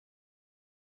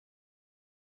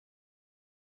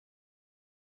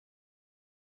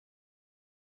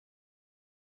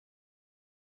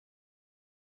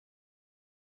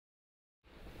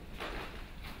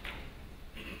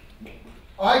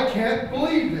I can't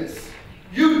believe this.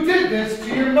 You did this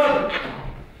to your mother.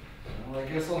 Well, I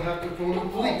guess I'll have to phone the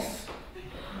police.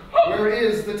 Where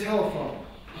is the telephone?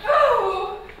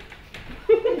 Oh!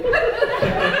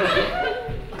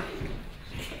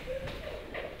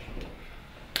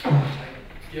 I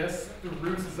guess the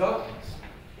ruse is up.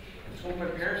 I told my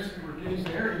parents we were getting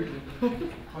married,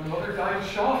 and my mother died of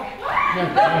shock.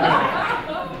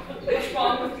 What's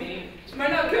wrong with me? Am I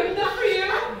not good enough for you?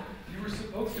 You were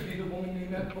supposed to be the woman we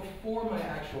met before my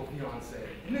actual fiance.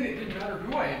 And then it didn't matter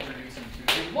who I introduced you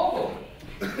to. They love them.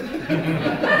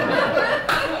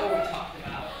 That's not what we talked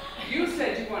about. You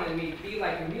said you wanted me to be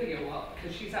like Amelia, well,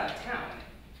 because she's out of town.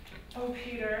 Oh,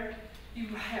 Peter, you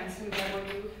handsome devil,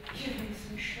 give me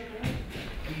some sugar.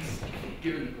 At least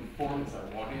given the performance I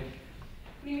wanted.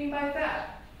 What do you mean by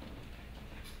that?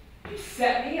 You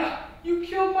set me up. You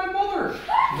killed my mother.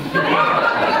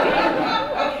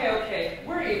 Okay,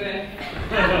 we're even.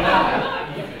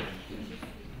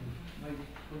 My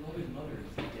beloved mother is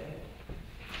dead.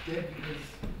 Dead because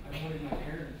I wanted my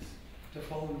parents to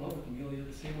fall in love with Amelia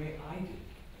the same way I did.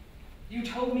 You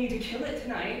told me to kill it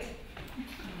tonight.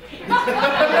 To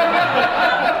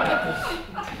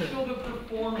kill the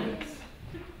performance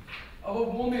of a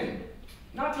woman.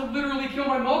 Not to literally kill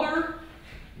my mother.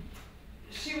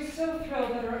 She was so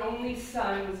thrilled that her only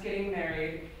son was getting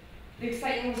married. The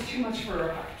excitement was too much for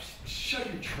her heart. Shut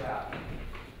your trap.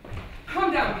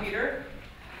 Calm down, Peter.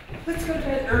 Let's go to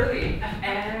bed early,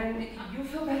 and you'll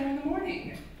feel better in the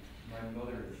morning. My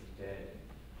mother is dead.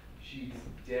 She's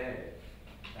dead.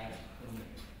 That's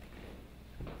permanent.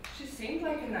 She seemed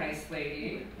like a nice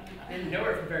lady. Didn't know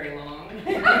her for very long.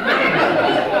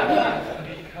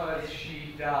 Because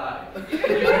she died. You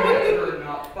met her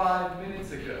not 5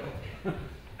 minutes ago.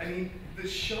 I mean, the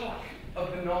shock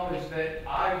of the knowledge that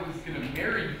I was going to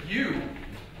marry you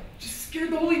just scared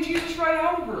the holy Jesus right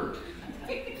out of her.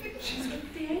 She's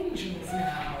with the angels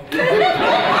now. She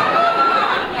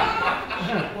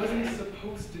wasn't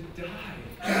supposed to die.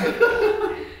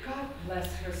 God bless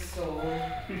her soul.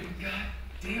 God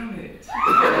damn it.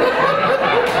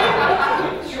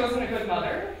 She wasn't a good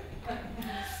mother?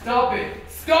 Stop it!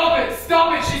 Stop it!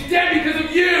 Stop it! She's dead because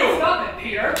of you! Stop it,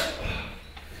 Peter.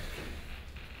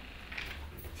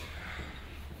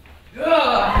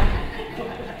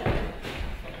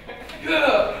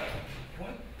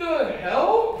 What the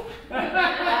hell?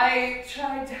 I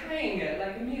tried dying it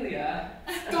like Amelia.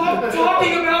 Stop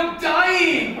talking about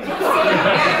dying! Son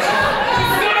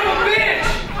of a bitch!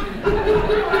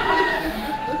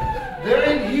 They're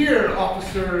in here,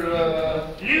 Officer,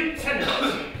 Lieutenant!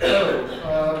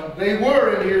 they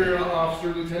were in here,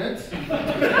 Officer Lieutenant.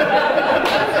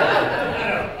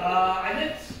 I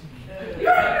meant...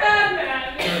 You're a bad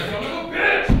man! Son of a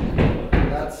bitch!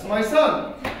 That's my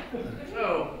son.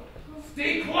 Oh.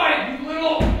 Stay quiet, you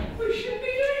little... We shouldn't be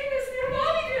doing this near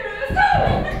mommy, dearest.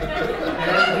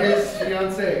 And his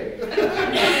fiancée.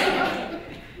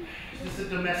 Is this a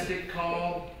domestic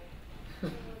call?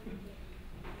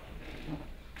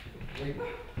 Wait,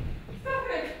 Stop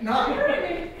it. not You're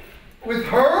hurting me. with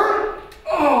her?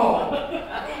 Oh!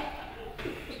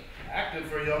 Active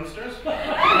for youngsters.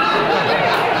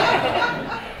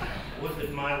 Would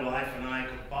that my wife and I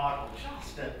could bottle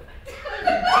just a...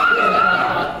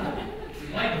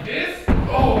 Like this?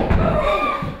 Oh!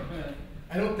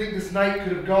 I don't think this night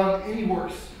could have gone any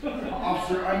worse.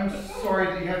 Officer, I'm sorry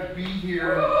that you have to be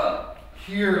here.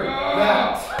 Hear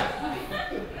that.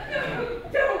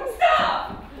 Don't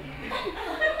stop!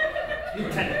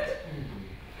 Lieutenant.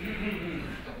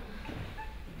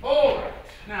 All right.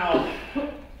 Now,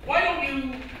 why don't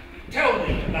you tell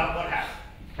me about what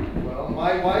happened? Well,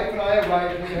 my wife and I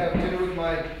arrived here to have dinner with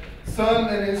my son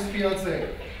and his fiancée.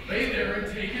 Lay there and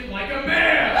take it like a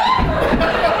man!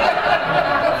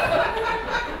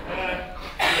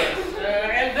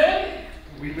 And then?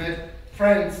 We met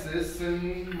Francis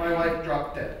and my wife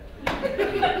dropped dead.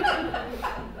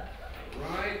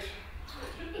 Right.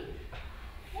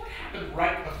 What happened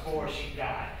right before she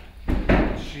died?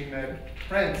 She met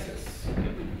Francis.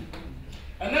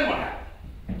 And then what happened?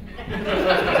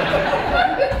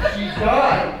 She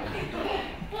died.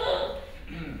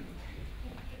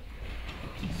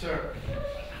 Sir,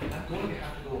 I'm going to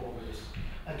have to go over this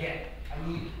again. I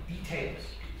need details.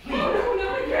 Oh, no,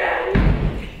 not again!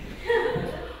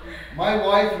 My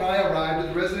wife and I arrived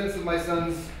at the residence of my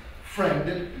son's friend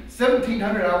at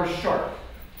 1700 hours sharp.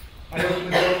 I opened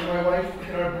the door for my wife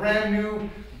in our brand new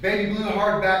baby blue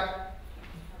hardback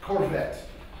Corvette.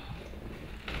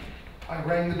 I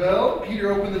rang the bell,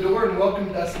 Peter opened the door and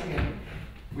welcomed us in.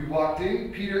 We walked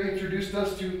in, Peter introduced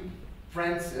us to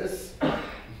Francis,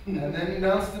 and then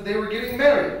announced that they were getting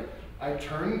married. I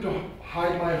turned to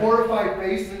hide my horrified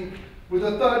face, and with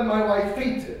a thud, my wife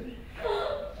fainted.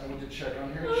 I went to check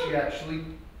on her, and she actually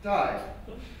died.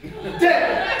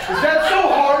 Dead! Is that so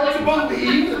hard to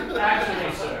believe?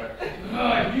 Actually, sir. You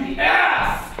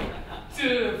ass!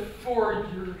 For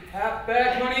your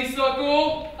half-back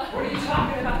honeysuckle? What are you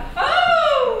talking about?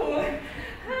 Oh!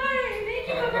 Hi, thank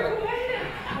you, everyone.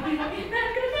 I'll be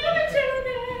back in a moment,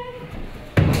 gentlemen.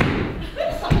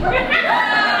 It's all right.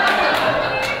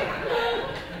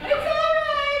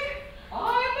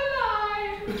 I'm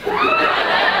alive.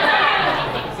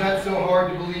 Is that so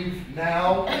hard to believe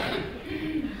now?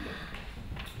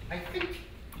 I think.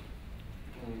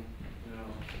 No.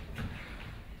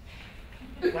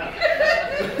 Well.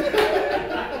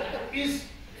 Is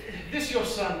this your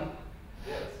son?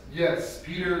 Yes,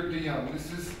 Peter DeYoung.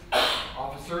 This is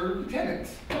Officer Lieutenant.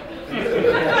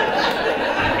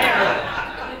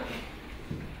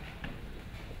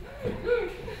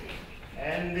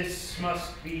 And this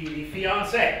must be the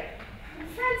fiancé.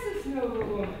 Francis, noble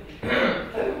woman.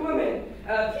 A woman.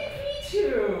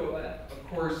 Pichu. Of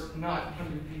course, not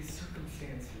under these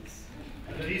circumstances.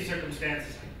 Under these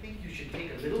circumstances, I think you should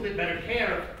take a little bit better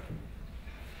care of.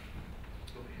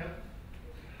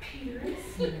 Peter,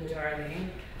 listen,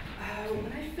 darling.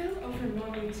 When I fell over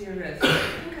Mommy Dearest, I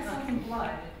think I saw some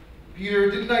blood. Peter,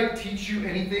 didn't I teach you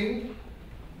anything?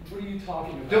 What are you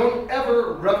talking about? Don't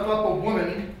ever rough up a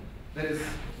woman that is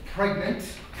pregnant.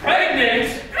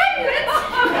 Pregnant?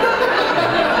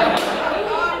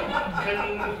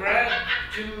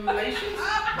 Congratulations.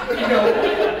 You know,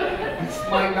 this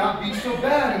might not be so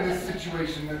bad in this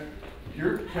situation. That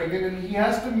you're pregnant and he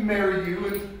has to marry you,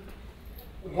 and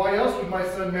why else would my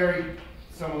son marry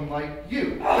someone like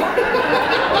you? No,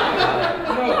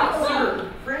 sir.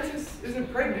 Francis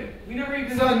isn't pregnant. We never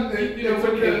even. Son, it's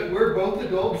okay. We're both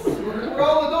adults. We're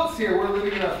all adults here. We're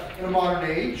living in a modern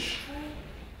age.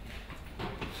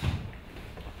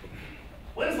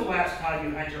 When's the last time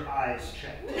you had your eyes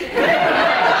checked?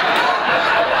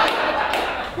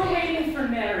 We're waiting for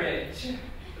marriage.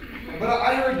 But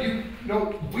I heard you.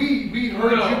 No, we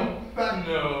heard you.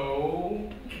 No.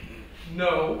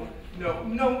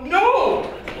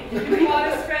 You want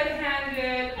us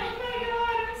red-handed. Oh my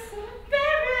God, I'm so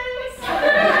embarrassed.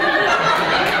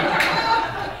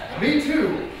 Me too.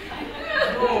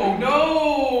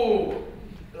 No.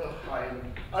 I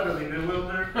am utterly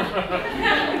bewildered.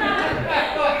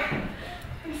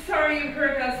 I'm sorry you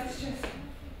heard us. It's just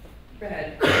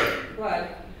red blood.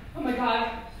 Oh my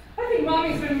God, I think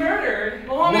Mommy's been murdered.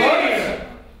 Mommy!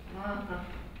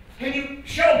 Can you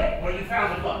show me where you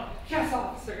found the blood? Yes,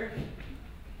 officer.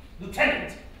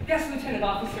 Lieutenant. Yes, Lieutenant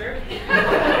Officer.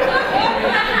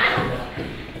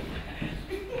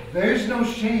 There's no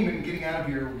shame in getting out of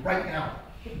here right now.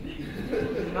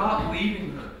 Not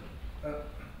leaving her.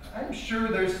 I'm sure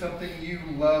there's something you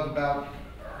love about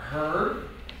her,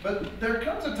 but there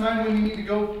comes a time when you need to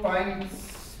go find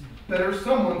better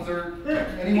someone's or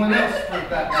anyone else for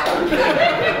that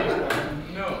matter.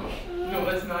 No,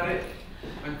 that's not it.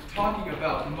 I'm talking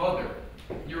about Mother,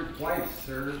 your wife,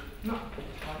 sir. I'm not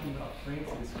talking about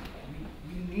Francis.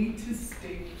 We need to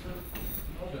stay with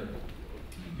Mother.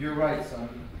 You're right, son.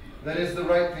 That is the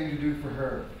right thing to do for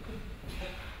her.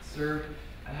 Sir,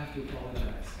 I have to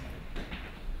apologize.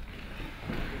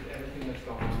 With everything that's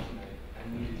gone on tonight, I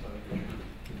need to tell you the truth.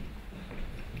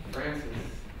 Francis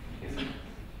isn't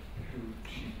who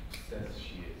she says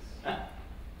she is.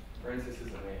 Francis is a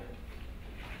man.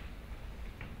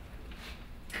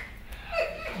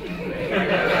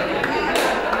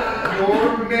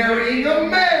 You're marrying a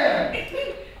man!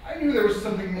 I knew there was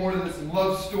something more to this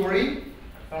love story.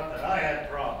 I thought that I had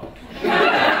problems. He's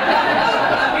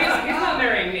not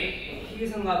marrying me.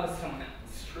 He's in love with someone else.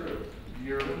 It's true.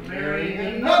 You're marrying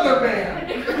another man!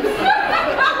 You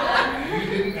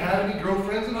didn't have any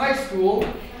girlfriends in high school.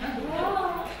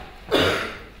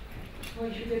 Well,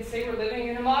 you did say we're living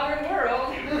in a modern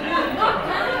world.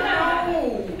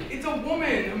 No! It's a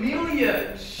woman,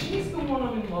 Amelia. She's the one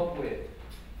I'm in love with.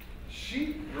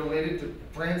 She related to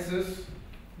Francis.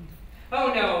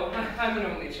 Oh no, I'm an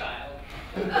only child.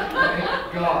 Thank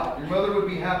God. Your mother would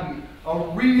be happy. A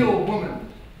real woman.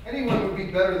 Anyone would be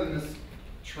better than this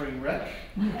train wreck.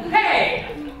 Hey!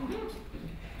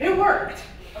 It worked!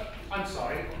 I'm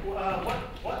sorry.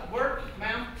 What worked,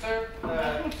 ma'am, sir?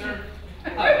 Sir?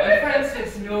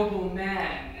 Francis, noble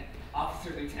man,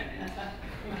 Officer Lieutenant.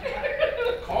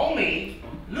 Call me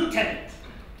Lieutenant.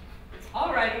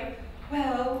 Alrighty.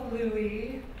 Well,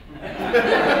 Louie.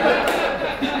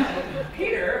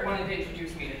 Peter wanted to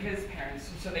introduce me to his parents,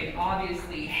 so they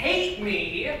obviously hate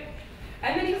me.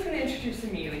 And then he was going to introduce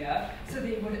Amelia, so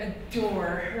they would adore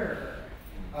her.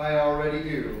 I already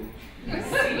do. See,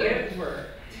 it worked.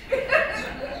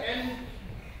 And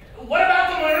what about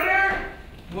the murder?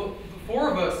 Well, the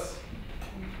four of us,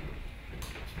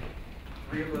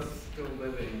 three of us still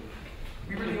living,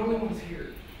 we were the only ones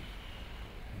here.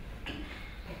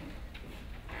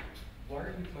 Why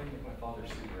are you playing with my father's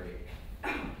Super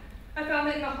 8? I found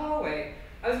it in the hallway.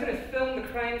 I was going to film the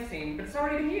crime scene, but it's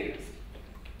already been used.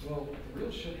 Well, the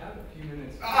reel should have a few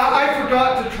minutes. I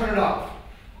forgot to turn it off.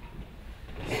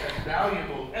 There's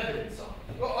valuable evidence on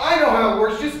it. Well, I know how it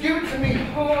works. Just give it to me.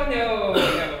 Oh, no.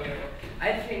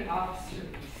 I think Officer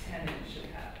Lieutenant should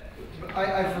have it. But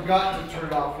I forgot to turn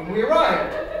it off when we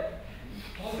arrived.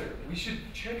 Father, we should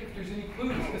check if there's any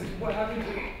clues as to what happened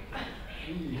to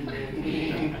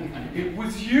It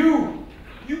was you!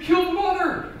 You killed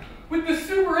Mother! With the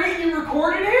Super 8 you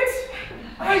recorded it?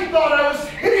 I thought I was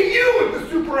hitting you with the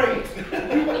Super 8.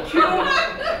 You killed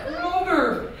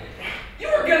Mother! You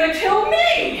were gonna kill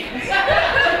me!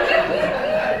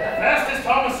 Fastest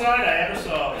homicide I ever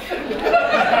saw.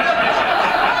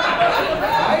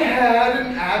 I had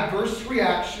an adverse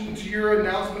reaction to your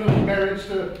announcement of marriage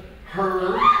to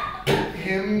her,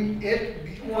 him, it,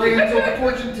 the Oriental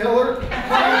fortune teller.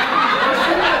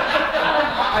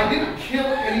 I didn't kill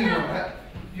anyone.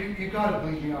 You gotta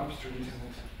believe me, Officer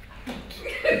Lieutenant.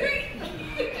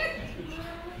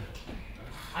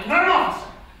 I'm not an officer,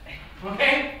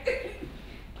 okay?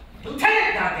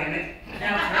 Lieutenant, goddammit.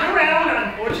 Now turn around, and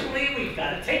unfortunately, we've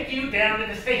got to take you down to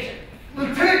the station.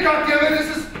 Lieutenant, goddammit,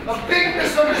 this is a big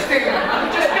misunderstanding.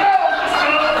 Just go!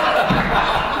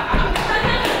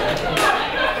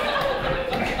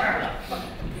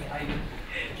 I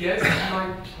guess my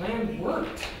plan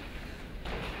worked.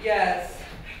 Yes.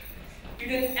 You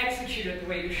didn't execute it the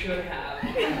way you should have.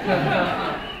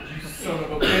 You son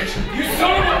of a bitch! You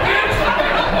son of a